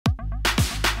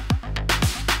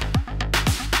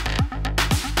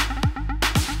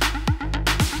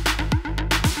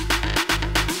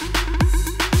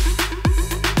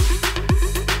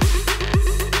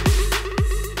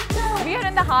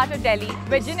to Delhi,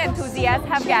 where gin enthusiasts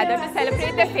have gathered to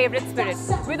celebrate their favorite spirit.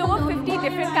 With over 50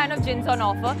 different kind of gins on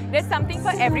offer, there's something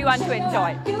for everyone to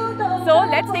enjoy. So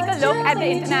let's take a look at the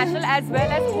international as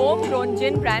well as homegrown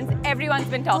gin brands everyone's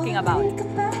been talking about.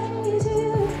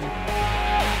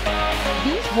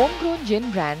 These homegrown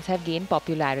gin brands have gained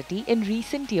popularity in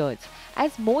recent years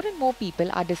as more and more people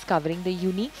are discovering the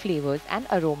unique flavors and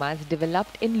aromas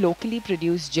developed in locally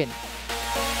produced gin.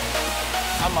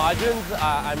 Our margins,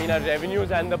 our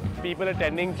revenues and the people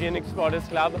attending Gin Explorers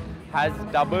Club has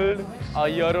doubled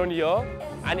year on year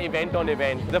and event on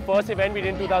event. The first event we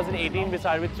did in 2018, we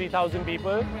started with 3,000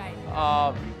 people.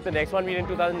 The next one we did in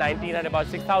 2019 had about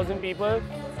 6,000 people.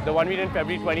 The one we did in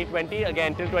February 2020,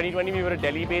 again till 2020 we were a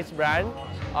Delhi-based brand.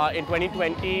 In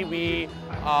 2020 we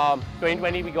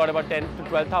got about 10 to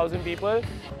 12,000 people.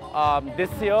 This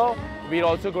year we're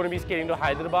also going to be scaling to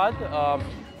Hyderabad.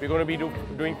 We're going to be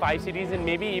doing 5 cities and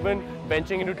maybe even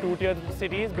venturing into 2-tier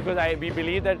cities, because we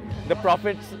believe that the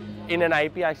profits in an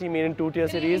IP actually made in 2-tier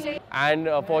cities. And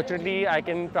fortunately, I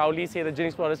can proudly say the Gin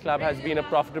Explorers Club has been a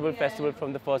profitable festival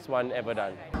from the first one ever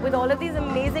done. With all of these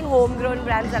amazing homegrown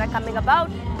brands that are coming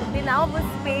about, they now have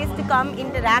a space to come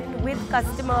interact with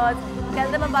customers,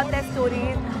 tell them about their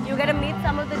stories. You get to meet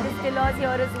some of the distillers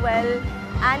here as well.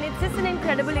 And it's just an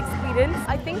incredible experience.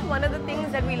 I think one of the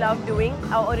things that we love doing,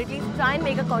 or at least try and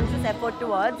make a conscious effort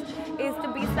towards, is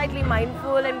to be slightly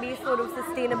mindful and be sort of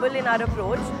sustainable in our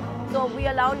approach. So we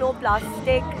allow no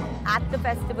plastic at the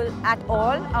festival at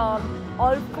all.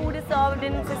 All food is served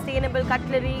in sustainable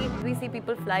cutlery. We see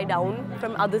people fly down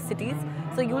from other cities.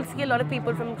 So you'll see a lot of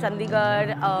people from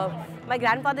Chandigarh. My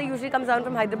grandfather usually comes down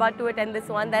from Hyderabad to attend this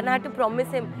one. Then I had to promise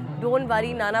him, don't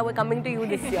worry, Nana, we're coming to you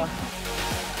this year.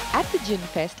 At the Gin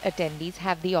Fest, attendees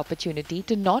have the opportunity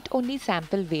to not only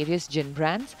sample various gin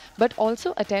brands, but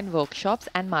also attend workshops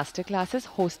and masterclasses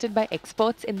hosted by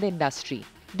experts in the industry.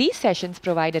 These sessions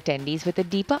provide attendees with a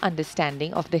deeper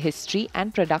understanding of the history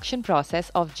and production process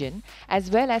of gin,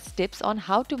 as well as tips on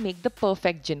how to make the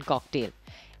perfect gin cocktail.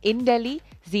 In Delhi,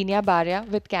 Zenia Baria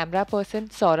with camera person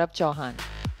Saurabh Chauhan.